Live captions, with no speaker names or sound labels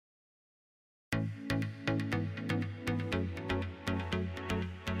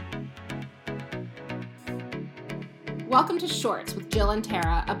Welcome to Shorts with Jill and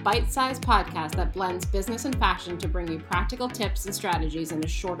Tara, a bite-sized podcast that blends business and fashion to bring you practical tips and strategies in a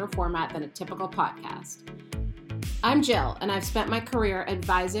shorter format than a typical podcast. I'm Jill, and I've spent my career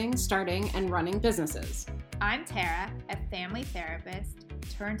advising, starting, and running businesses. I'm Tara, a family therapist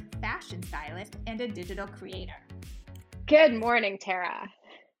turned fashion stylist and a digital creator. Good morning, Tara.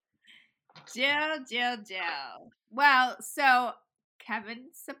 Jill. Well, so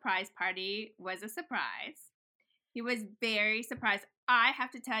Kevin's surprise party was a surprise. He was very surprised. I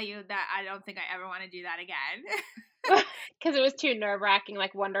have to tell you that I don't think I ever want to do that again. Because it was too nerve-wracking,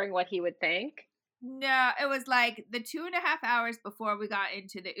 like wondering what he would think. No, it was like the 2.5 hours before we got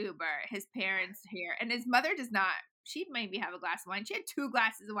into the Uber, his parents here, and his mother does not, she made me have a glass of wine. She had 2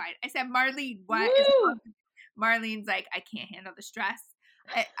 glasses of wine. I said, Marlene, what is wrong? Marlene's like, I can't handle the stress.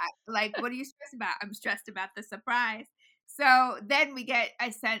 Like, what are you stressed about? I'm stressed about the surprise. So then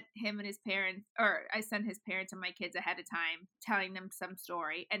I sent his parents and my kids ahead of time, telling them some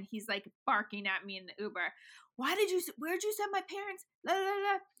story. And he's like barking at me in the Uber. Where'd you send my parents? La, la,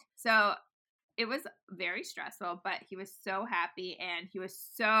 la. So it was very stressful, but he was so happy and he was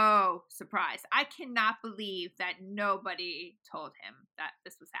so surprised. I cannot believe that nobody told him that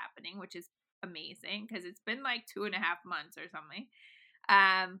this was happening, which is amazing because it's been like 2.5 months or something.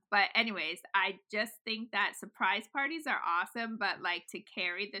 But anyways, I just think that surprise parties are awesome, but like to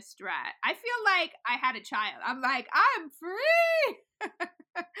carry the stress, I feel like I had a child. I'm like, I'm free.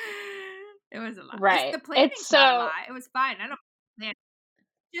 It was a lot. Right. The planning's not a lot. It was fine. I don't plan.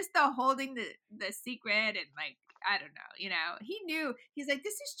 Just the holding the secret and like, I don't know, he knew, he's like,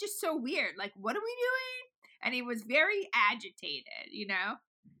 this is just so weird. Like, what are we doing? And he was very agitated,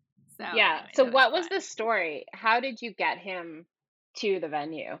 So yeah. anyway, So what was the story? How did you get him to the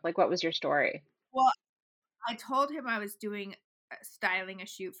venue? Like, what was your story? Well, I told him I was styling a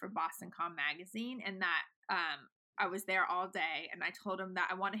shoot for Boston Com magazine and that I was there all day, and I told him that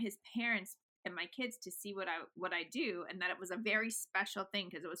I wanted his parents and my kids to see what I do, and that it was a very special thing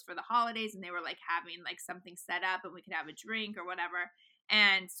because it was for the holidays and they were like having like something set up and we could have a drink or whatever.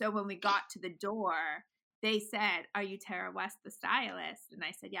 And so when we got to the door, they said, "Are you Tara West, the stylist?" And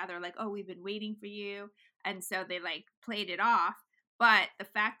I said, "Yeah." They're like, "Oh, we've been waiting for you." And so they like played it off. But the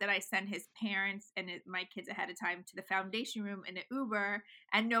fact that I sent his parents and my kids ahead of time to the foundation room in an Uber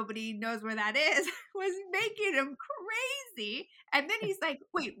and nobody knows where that is was making him crazy. And then he's like,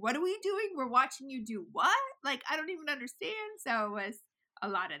 wait, what are we doing? We're watching you do what? Like, I don't even understand. So it was a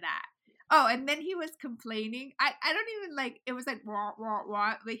lot of that. Oh, and then he was complaining. I don't even like, it was like, wah, wah,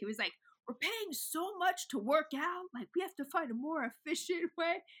 wah. Like, he was like, we're paying so much to work out. Like, we have to find a more efficient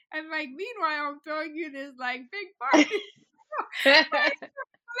way. And like, meanwhile, I'm throwing you this like big party. Like I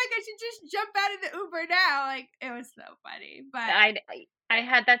should just jump out of the Uber now. Like, it was so funny. But I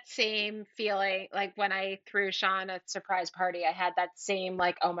had that same feeling like when I threw Sean a surprise party. I had that same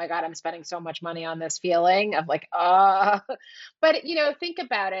like, oh my God, I'm spending so much money on this feeling of like, but think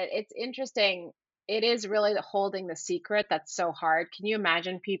about it. It's interesting. It is really holding the secret that's so hard. Can you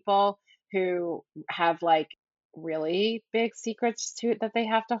imagine people who have like really big secrets that they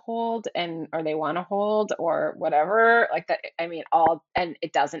have to hold or they want to hold or whatever like that? I mean, and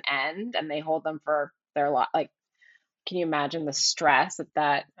it doesn't end and they hold them for their life. Like, can you imagine the stress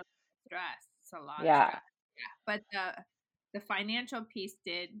that stress? It's a lot. Yeah. Of stress. Yeah. But the financial piece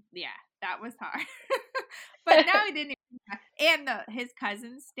that was hard. But now he didn't. And his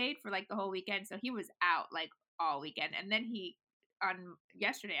cousins stayed for like the whole weekend, so he was out like all weekend. And then on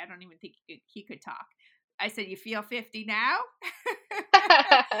yesterday, I don't even think he could talk. I said, "You feel 50 now?"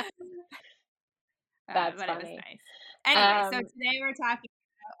 That's but funny. It was nice. Anyway, so today we're talking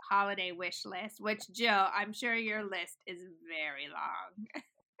about holiday wish list, which, Jill, I'm sure your list is very long.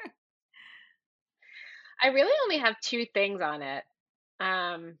 I really only have 2 things on it.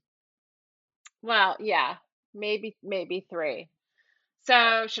 Well, yeah, maybe 3.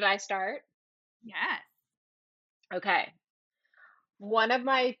 So should I start? Yes. Okay. One of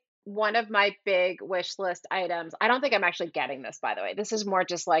my big wish list items, I don't think I'm actually getting this, by the way. This is more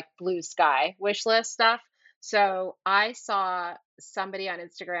just like blue sky wish list stuff. So I saw somebody on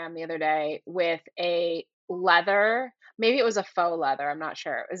Instagram the other day with a leather, maybe it was a faux leather, I'm not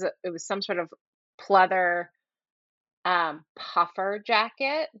sure. It was some sort of pleather puffer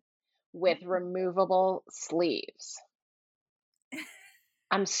jacket with removable sleeves.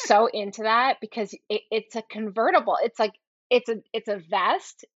 I'm so into that because it's a convertible. It's like it's a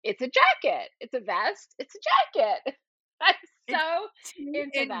vest, it's a jacket. It's a vest, it's a jacket. I'm so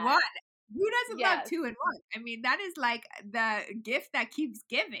into that. What? Who doesn't love Yes. 2-in-1? I mean, that is like the gift that keeps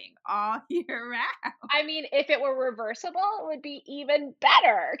giving all year round. I mean, if it were reversible, it would be even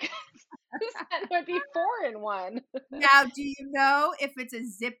better. 'Cause then it would be 4 in 1. Now, do you know if it's a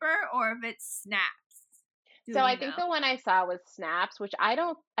zipper or if it's snaps? Do So I you think know? the one I saw was snaps, which I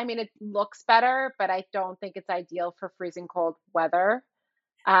mean, it looks better, but I don't think it's ideal for freezing cold weather.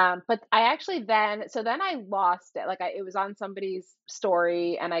 But I actually then I lost it. Like it was on somebody's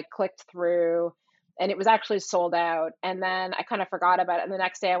story and I clicked through and it was actually sold out. And then I kind of forgot about it. And the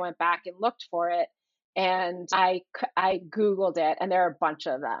next day I went back and looked for it and I Googled it and there are a bunch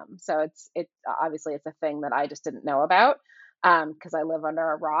of them. So it's obviously it's a thing that I just didn't know about because I live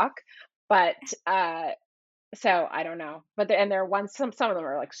under a rock. But so I don't know. But there are ones some of them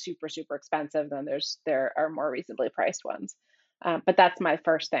are like super super expensive. Then there are more reasonably priced ones. But that's my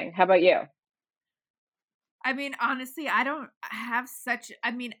first thing. How about you? I mean, honestly, I don't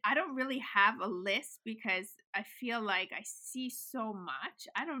really have a list because I feel like I see so much.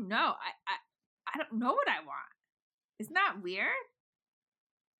 I don't know. I don't know what I want. Isn't that weird?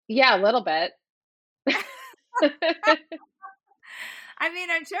 Yeah, a little bit. I mean,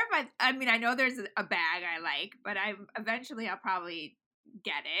 I'm sure if I mean, I know there's a bag I like, but I'll probably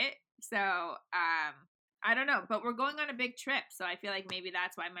get it. So, I don't know, but we're going on a big trip, so I feel like maybe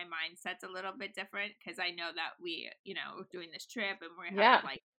that's why my mindset's a little bit different because I know that we're doing this trip and we have Yeah. to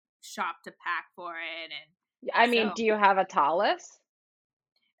like shop to pack for it, and I mean, so do you have a tallis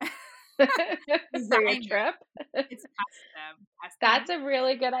for your designer, trip? it's custom, That's custom. a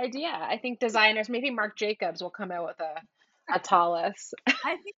really good idea. I think designers, maybe Marc Jacobs will come out with a tallis.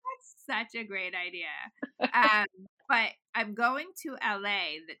 I think that's such a great idea. Um, but I'm going to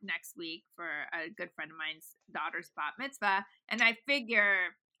LA next week for a good friend of mine's daughter's bat mitzvah, and I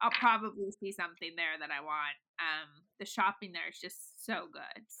figure I'll probably see something there that I want. The shopping there is just so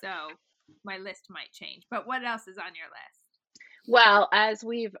good, so my list might change. But what else is on your list? Well, as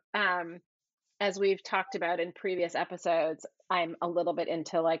we've talked about in previous episodes, I'm a little bit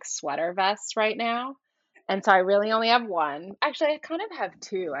into like sweater vests right now. And so I really only have one. Actually, I kind of have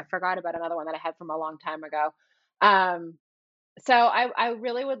two. I forgot about another one that I had from a long time ago. Um, so I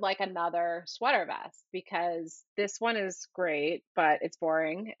really would like another sweater vest because this one is great, but it's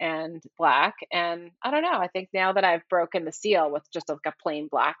boring and black. And I don't know. I think now that I've broken the seal with just like a plain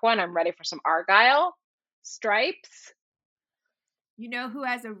black one, I'm ready for some Argyle stripes. You know who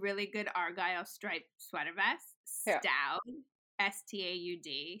has a really good Argyle striped sweater vest? Yeah. Stout.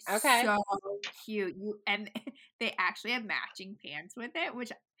 Staud. Okay. So cute. And they actually have matching pants with it,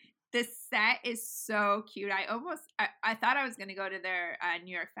 which this set is so cute. I thought I was going to go to their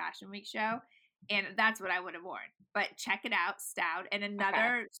New York Fashion Week show, and that's what I would have worn. But check it out, Stout. And Okay.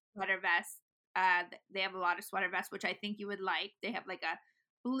 another sweater vest. They have a lot of sweater vests, which I think you would like. They have like a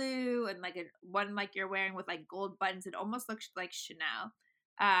blue and like a one like you're wearing with like gold buttons. It almost looks like Chanel.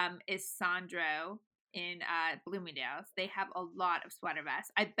 Is Sandro in Bloomingdale's. They have a lot of sweater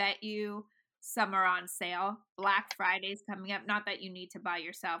vests. I bet you some are on sale. Black Friday's coming up. Not that you need to buy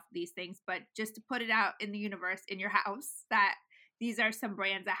yourself these things, but just to put it out in the universe, in your house, that these are some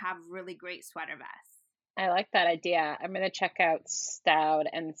brands that have really great sweater vests. I like that idea. I'm going to check out Stout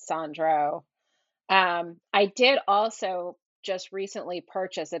and Sandro. I did also just recently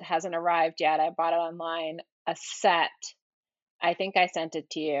purchase, it hasn't arrived yet. I bought it online, a set. I think I sent it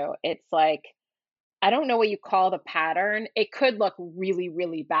to you. It's like, I don't know what you call the pattern. It could look really,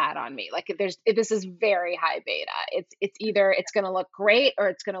 really bad on me. Like if this is very high beta. It's either it's going to look great or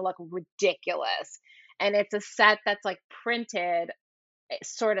it's going to look ridiculous. And it's a set that's like printed,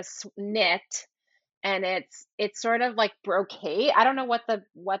 sort of knit, and it's sort of like brocade. I don't know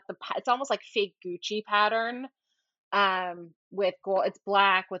it's almost like fake Gucci pattern with gold. It's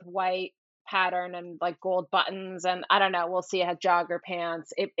black with white pattern and like gold buttons, and I don't know, we'll see. It has jogger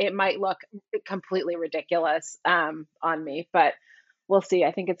pants. It might look completely ridiculous on me, but we'll see.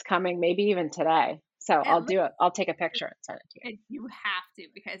 I think it's coming maybe even today. So It I'll looks do it. I'll take a picture and send it to you. And you have to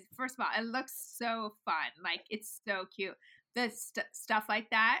because first of all, it looks so fun. Like it's so cute. The stuff like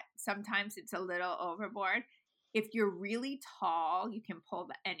that, sometimes it's a little overboard. If you're really tall, you can pull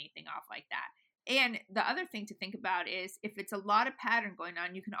anything off like that. And the other thing to think about is if it's a lot of pattern going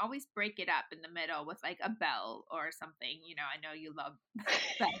on, you can always break it up in the middle with like a bell or something. I know you love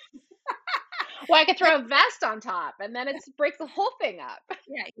bells. Well, I could throw a vest on top and then it breaks the whole thing up.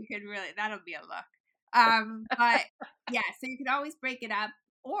 Yeah, you could really, that'll be a look. But yeah, so you can always break it up.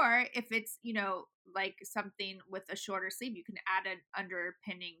 Or if it's, like something with a shorter sleeve, you can add an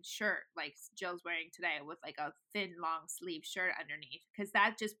underpinning shirt like Jill's wearing today with like a thin, long sleeve shirt underneath because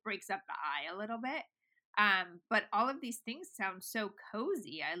that just breaks up the eye a little bit. But all of these things sound so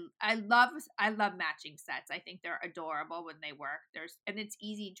cozy. I love matching sets. I think they're adorable when they work. And it's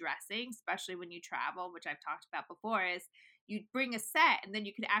easy dressing, especially when you travel, which I've talked about before, is you bring a set and then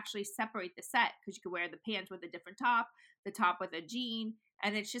you can actually separate the set because you can wear the pants with a different top, the top with a jean,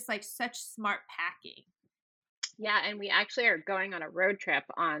 and it's just like such smart packing. Yeah, and we actually are going on a road trip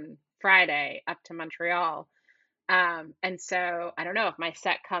on Friday up to Montreal. And so I don't know if my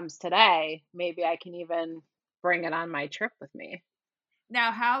set comes today, maybe I can even bring it on my trip with me.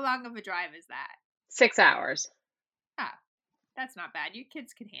 Now, how long of a drive is that? 6 hours. Ah, that's not bad. Your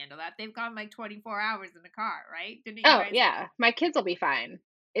kids can handle that. They've gone like 24 hours in the car, right? Didn't you Oh, guys? yeah. My kids will be fine.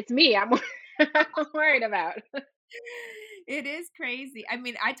 It's me I'm worried about. It is crazy. I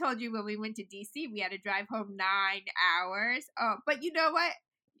mean, I told you when we went to DC, we had to drive home 9 hours. Oh, but you know what?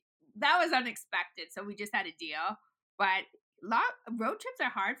 That was unexpected, so we just had a deal. But road trips are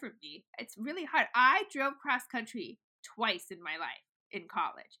hard for me. It's really hard. I drove cross country twice in my life in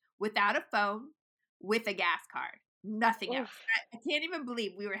college without a phone, with a gas card, nothing else. I can't even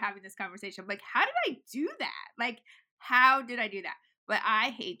believe we were having this conversation. I'm like, how did I do that? Like, how did I do that? But I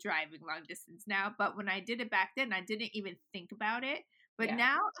hate driving long distance now. But when I did it back then, I didn't even think about it. But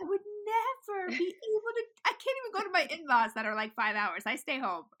now I would never be able to. I can't even go to my in-laws that are like 5 hours. I stay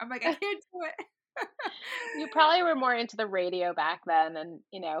home. I'm like, I can't do it. You probably were more into the radio back then, and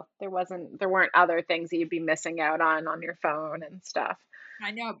there weren't other things that you'd be missing out on your phone and stuff. I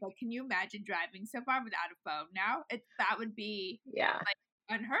know, but can you imagine driving so far without a phone now? That would be like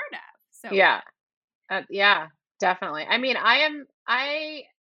unheard of. So yeah, definitely. I mean, I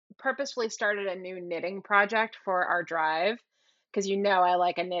purposefully started a new knitting project for our drive because I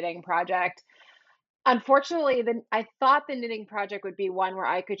like a knitting project. Unfortunately, I thought the knitting project would be one where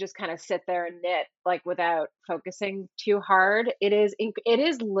I could just kind of sit there and knit like without focusing too hard. It is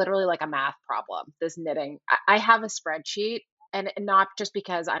literally like a math problem, this knitting. I have a spreadsheet, and not just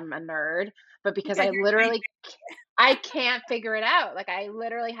because I'm a nerd, but because I literally I can't figure it out. Like I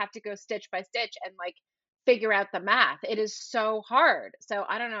literally have to go stitch by stitch and like figure out the math. It is so hard. So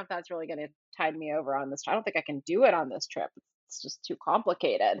I don't know if that's really going to tide me over on this. I don't think I can do it on this trip. It's just too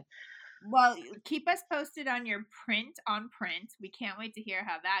complicated. Well, keep us posted on your print on print. We can't wait to hear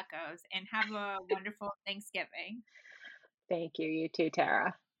how that goes, and have a wonderful Thanksgiving. Thank you. You too,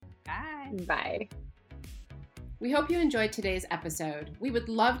 Tara. Bye. Bye. We hope you enjoyed today's episode. We would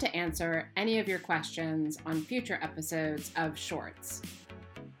love to answer any of your questions on future episodes of Shorts.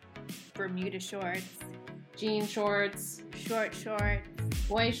 Bermuda shorts, jean shorts, short shorts,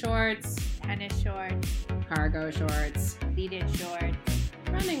 boy shorts, tennis shorts, cargo shorts, pleated shorts,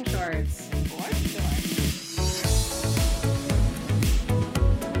 running shorts, board shorts.